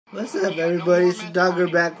What's up, everybody? It's Dogger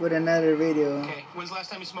back with another video. Okay, when's the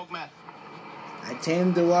last time you smoked meth? I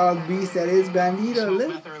tamed the wild beast that is Bandito. Smoked Look,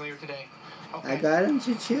 meth earlier today. Okay. I got him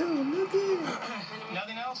to chill. Look at it.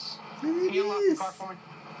 Nothing else? Look Can at you unlock the this. car for me?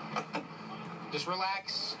 Just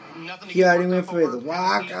relax. Nothing to He get already worked went up for over. his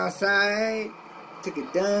walk outside. Took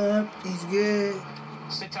a dump. He's good.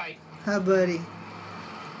 Sit tight. Hi, buddy.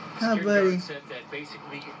 Hi, Security buddy. guard said that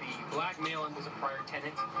basically the black male was a prior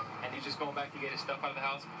tenant, and he's just going back to get his stuff out of the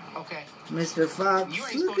house. Okay. Mr. Fox, You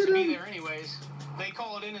ain't look supposed at to be him. there anyways. They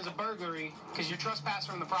call it in as a burglary because you're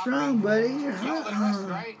trespassing from the property. Strong, buddy. You're Y'all been arrested,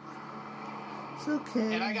 right? It's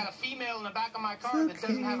okay. And I got a female in the back of my car that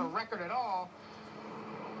doesn't have a record at all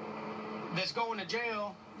that's going to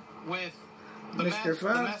jail with the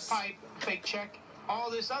meth pipe, fake check,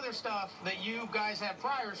 all this other stuff that you guys have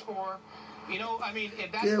priors for. You know, I mean,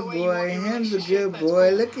 if that's the way you want your Him's a relationship, good boy.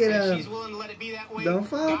 cool. Look at If him. she's willing to let it be that way, Don't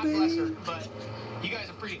fall, God bless her. baby. But you guys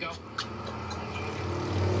are free to go.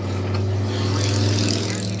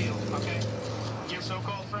 Here's the deal, okay? Your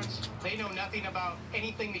so-called friends, they know nothing about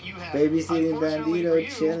anything that you have. Babysitting Unfortunately Bandito, for you,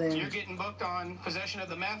 chilling. You're getting booked on possession of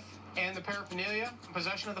the meth and the paraphernalia,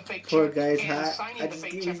 possession of the fake Poor check, guy's and hot. signing I the just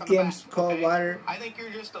fake give check his on the back, cold okay? water. I think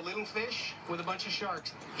you're just a little fish with a bunch of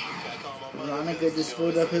sharks. Veronica just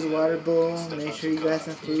filled up his water bowl. Make sure you got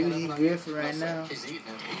some food. He's good for right now. He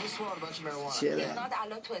just swallowed a bunch of marijuana. Chilling. He's not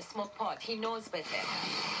allowed to smoke pot. He knows better.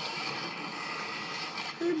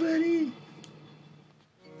 Hey, buddy.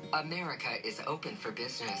 America is open for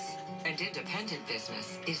business, and independent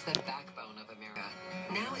business is the backbone of America.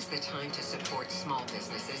 Now is the time to support small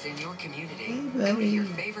businesses in your community. Hey, Go to buddy. your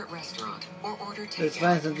favorite restaurant or order takeout. Let's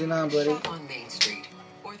find something on, buddy. Shop on Main Street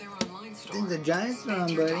or their online store. I think the Giants are on, Spend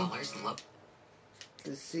your buddy. dollars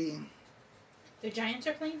Let's see. The Giants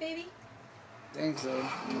are playing, baby? Think so.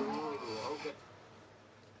 Okay.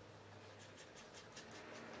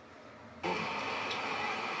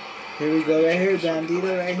 Here we go. Right here,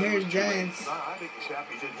 Bandito. Right here, Giants. I think he's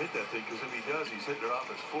happy he didn't hit that thing, because if he does, he's hitting it off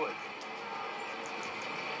his foot.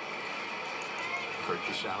 Kurt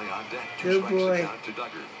Casale on deck. Good boy. To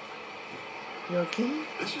Duggar. You okay?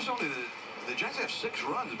 This is only the Giants have 6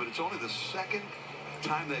 runs, but it's only the second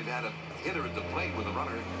time they've had a hitter at the plate with a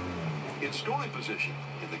runner in scoring position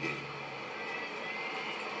in the game.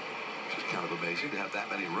 Which is kind of amazing to have that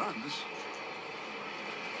many runs.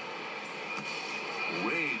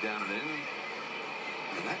 Way down and in.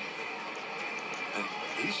 And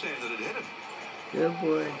he's saying that it hit him. Good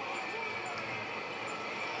boy.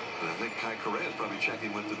 And I think Kai Correa is probably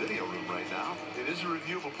checking with the video room right now. It is a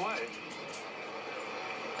reviewable play.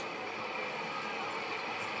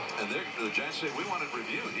 And the Giants say, we want it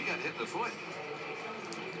reviewed. He got hit in the foot.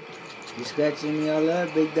 You scratching me all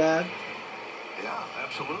up, big dog? Yeah,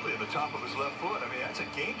 absolutely. In the top of his left foot. I mean, that's a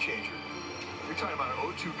game changer. You're talking about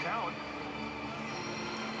an 0-2 count.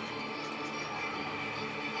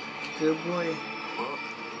 Good boy. Well,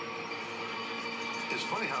 it's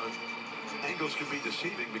funny how angles can be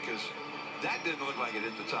deceiving, because that didn't look like it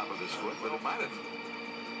hit the top of his foot, but it might have.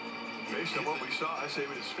 Based on what we saw, I say it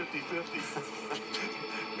was 50-50.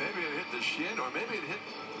 Maybe it hit the shin, or maybe it hit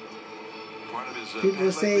part of his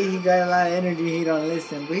People say he got a lot of energy. He don't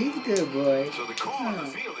listen, but he's a good boy. So the call on the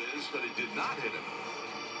field is that it did not hit him.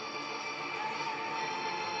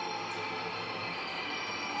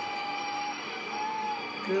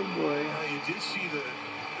 Good boy. You did see the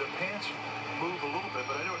pants move a little bit,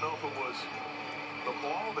 but I don't know if it was the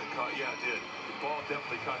ball that caught. Yeah, it did. The ball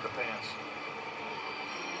definitely caught the pants.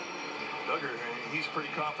 Duggar, he's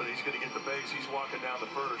pretty confident he's going to get the base. He's walking down the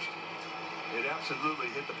first. It absolutely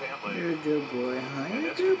hit the pant leg. You're a good boy, huh? And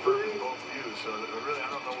You're a that's good confirmed in boy. both views. So really, I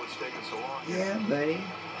don't know what's taking so long. Yeah, buddy.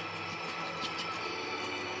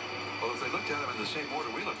 Well, if they looked at him in the same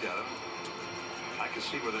order we looked at him, I could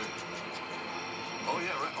see where they're. Oh,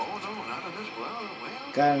 yeah, right. Oh, no, not in this.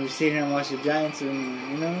 Well. Got him to sit here and watch the Giants, and,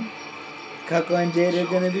 you know, Coco and Jade are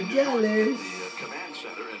going to be jealous. The command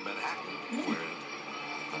center in Manhattan, where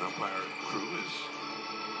an umpire crew is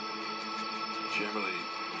generally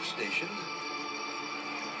stationed.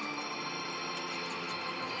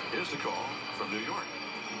 Here's the call from New York.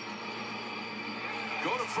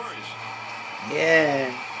 Go to first.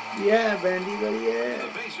 Yeah. Yeah, Bandito, yeah.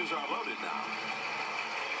 The bases are loaded now.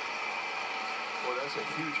 Boy, that's a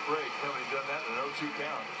huge break, having done that in an 0-2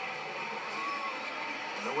 count.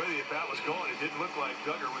 And the way the at-bat was going, it didn't look like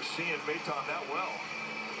Duggar was seeing Maton that well.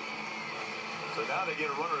 So now they get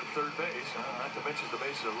a runner at third base. Not to mention the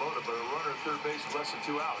bases are loaded, but a runner at third base with less than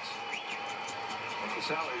 2 outs.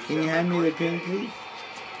 Can you hand me the pin, please?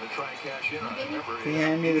 Try and cash in on it. Remember, Can you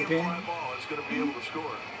hand me the pin? Ball is going to be able to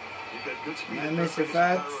score. You've got good speed My at Mr. third base,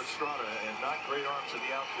 Fox. Tyro Estrada, and not great arms in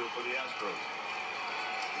the outfield for the Astros.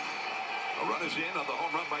 A run is in on the home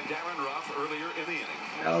run by Darren Ruff earlier in the inning.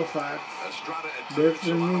 No, Fox. Estrada at Good third,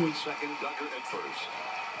 for Solano me. at second, Duggar at first.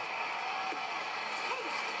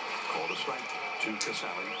 Called a strike to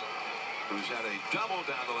Casale, who's had a double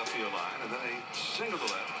down the left field line and then a single to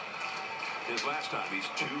left. His last time, he's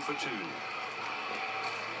 2 for 2.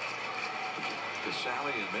 Casale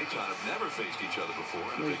and Maton have never faced each other before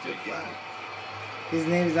in a big league game. His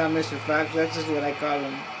name's not Mr. Fox. That's just what I call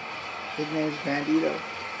him. His name's Bandito.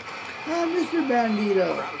 Oh, Mr.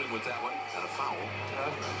 Bandito. Crowded him with that one and a foul.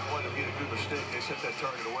 Wanted to be a good mistake. They sent that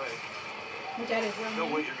target away. Which that is real No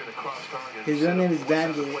name. way you're going to cross target. His real name is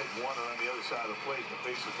Bandit. One on the other side of the plate. The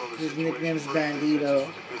bases loaded His situation. nickname's First pitch, Bandito. that just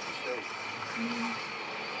was a good mistake.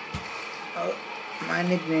 Oh, my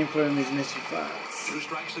nickname for him is Mr. Fox. 2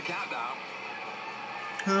 strikes to count now.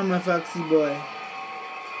 Oh, my Foxy boy.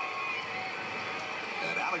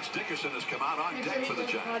 And Alex Dickerson has come out on deck for the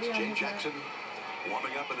Giants. Jay Jackson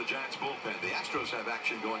warming up in the Giants bullpen. The Astros have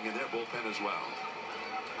action going in their bullpen as well.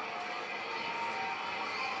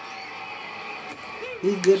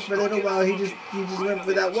 He's good for a little while. He just went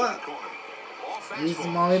for that walk. He's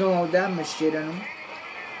small. He don't hold that much shit on him.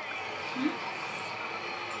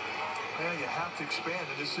 Yeah, you have to expand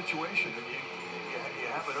in this situation. And you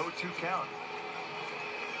have an 0-2 count.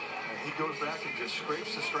 And he goes back and just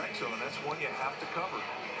scrapes the strike zone. That's one you have to cover.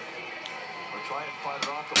 Or try and fight it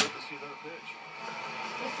off to live to see another pitch.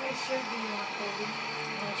 This way should be Kobe.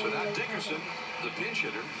 So now Dickerson, the pinch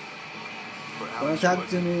hitter. Don't talk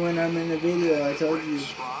to me when I'm in the video. I told you.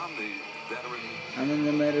 Strom, the veteran I'm in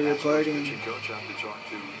the middle of recording. pitching coach, I have to talk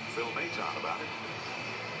to Phil Maton about it.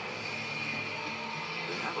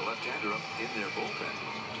 They have a left-hander up in their bullpen.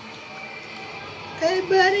 Hey,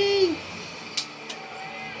 buddy.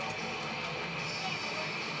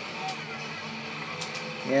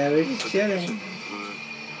 Yeah, we're just chilling. Who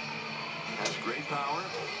has great power,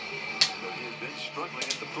 but he has been struggling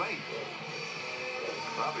at the plate.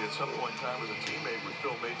 Probably at some point in time was a teammate with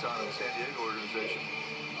Phil Maton in the San Diego organization.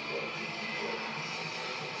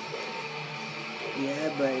 Yeah,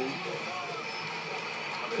 buddy.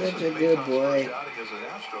 This Such is a good Maton's boy. first outing as an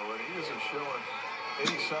Astro, and he isn't showing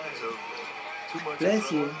any signs of too much.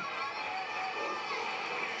 Bless you.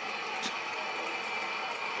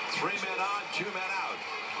 3 men on, 2 men out.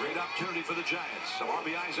 Great opportunity for the Giants. Some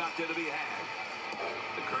RBIs out there to be had.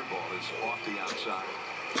 The curveball is off the outside.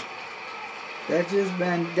 That's just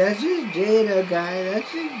Jada, guy.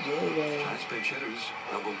 That's just Jada. Giants pinch hitters,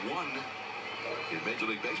 number 1 in Major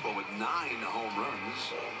League Baseball with 9 home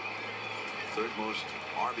runs. Third most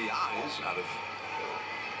RBIs out of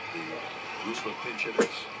the group of pinch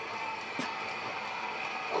hitters.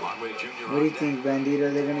 Conway Jr. What do you think, Bandito?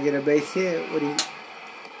 They're gonna get a base hit? What do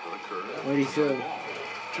you feel?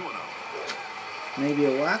 2-0. Maybe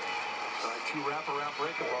a walk? 2 wraparound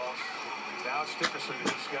breaking balls. Now it's Dickerson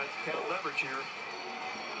who's got count leverage here.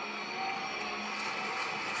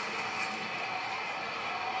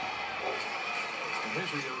 And here's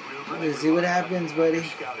where you really Let's see what happens, buddy.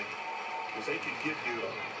 Scouting, because they can give you a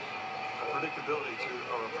predictability to,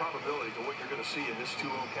 or a probability to what you're going to see in this 2-0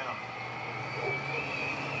 count.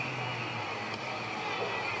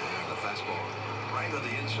 And the fastball right on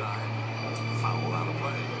the inside. Foul out of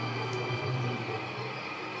play.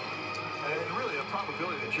 And really a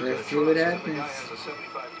probability that you're going to Let's see what trust. If the happens. guy has a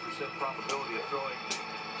 75% probability of throwing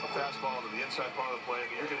a fastball to the inside part of the play, I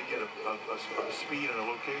mean, you're going to get a speed and a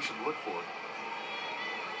location to look for.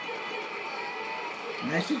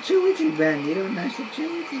 Nice to chill with you, Bandito. Nice to chill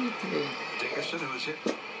with you today. Dickerson, who has hit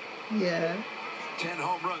Yeah. 10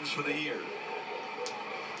 home runs for the year.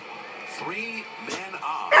 3 men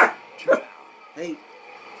on, 2 down. Hey.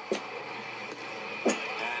 And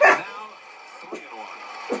now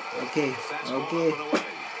 3-1. Okay. Fastball Okay. up and away.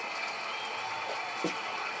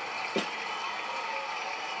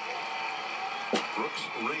 Brooks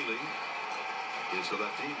Raley is the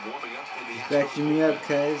lefty warming up in the Scratching me up,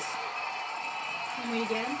 cuz. Can we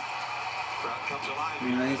get him? Crowd comes alive.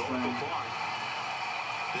 Nice at Oracle one. Park.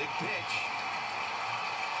 Big pitch.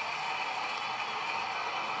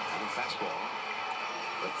 And a fastball.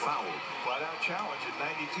 But fouled. Flat out challenge at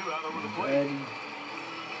 92 out over the plate. Buddy.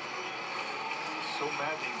 So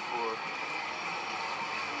maddening for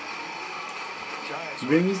Giants.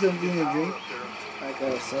 Bring me something to Power drink. up there. Like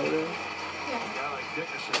a soda. A guy like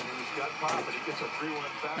Dickerson who's got pop, but he gets a 3-1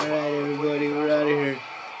 fastball. Alright, everybody. We're out of here.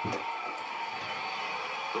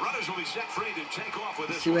 The runners will be set free to take off with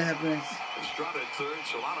Let's this. see what happens. Estrada at third,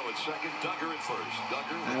 Solano at second, Duggar at first.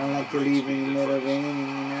 Duggar. I don't like to leave in the middle of inning, you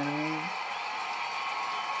know what I mean?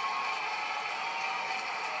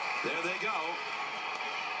 There they go.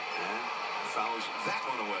 And fouls that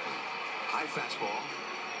one away. High fastball.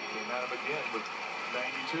 Came at him again with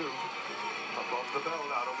 92. Above the belt,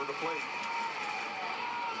 out over the plate.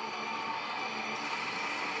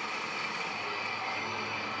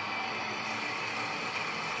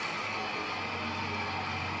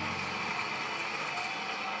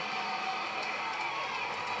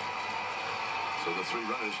 So the three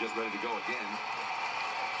runners get ready to go again.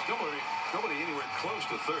 Nobody anywhere close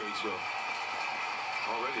to third, so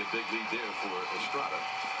already a big lead there for Estrada.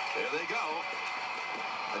 There they go.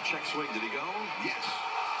 A check swing. Did he go? Yes.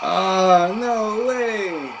 Oh, no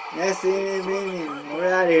way. That's the inning.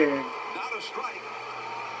 We're out of here. Not a strike,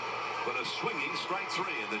 but a swinging strike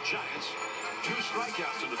three. And the Giants, 2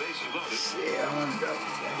 strikeouts and the bases loaded. Yeah, the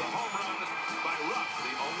home run by Ruff,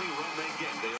 the only run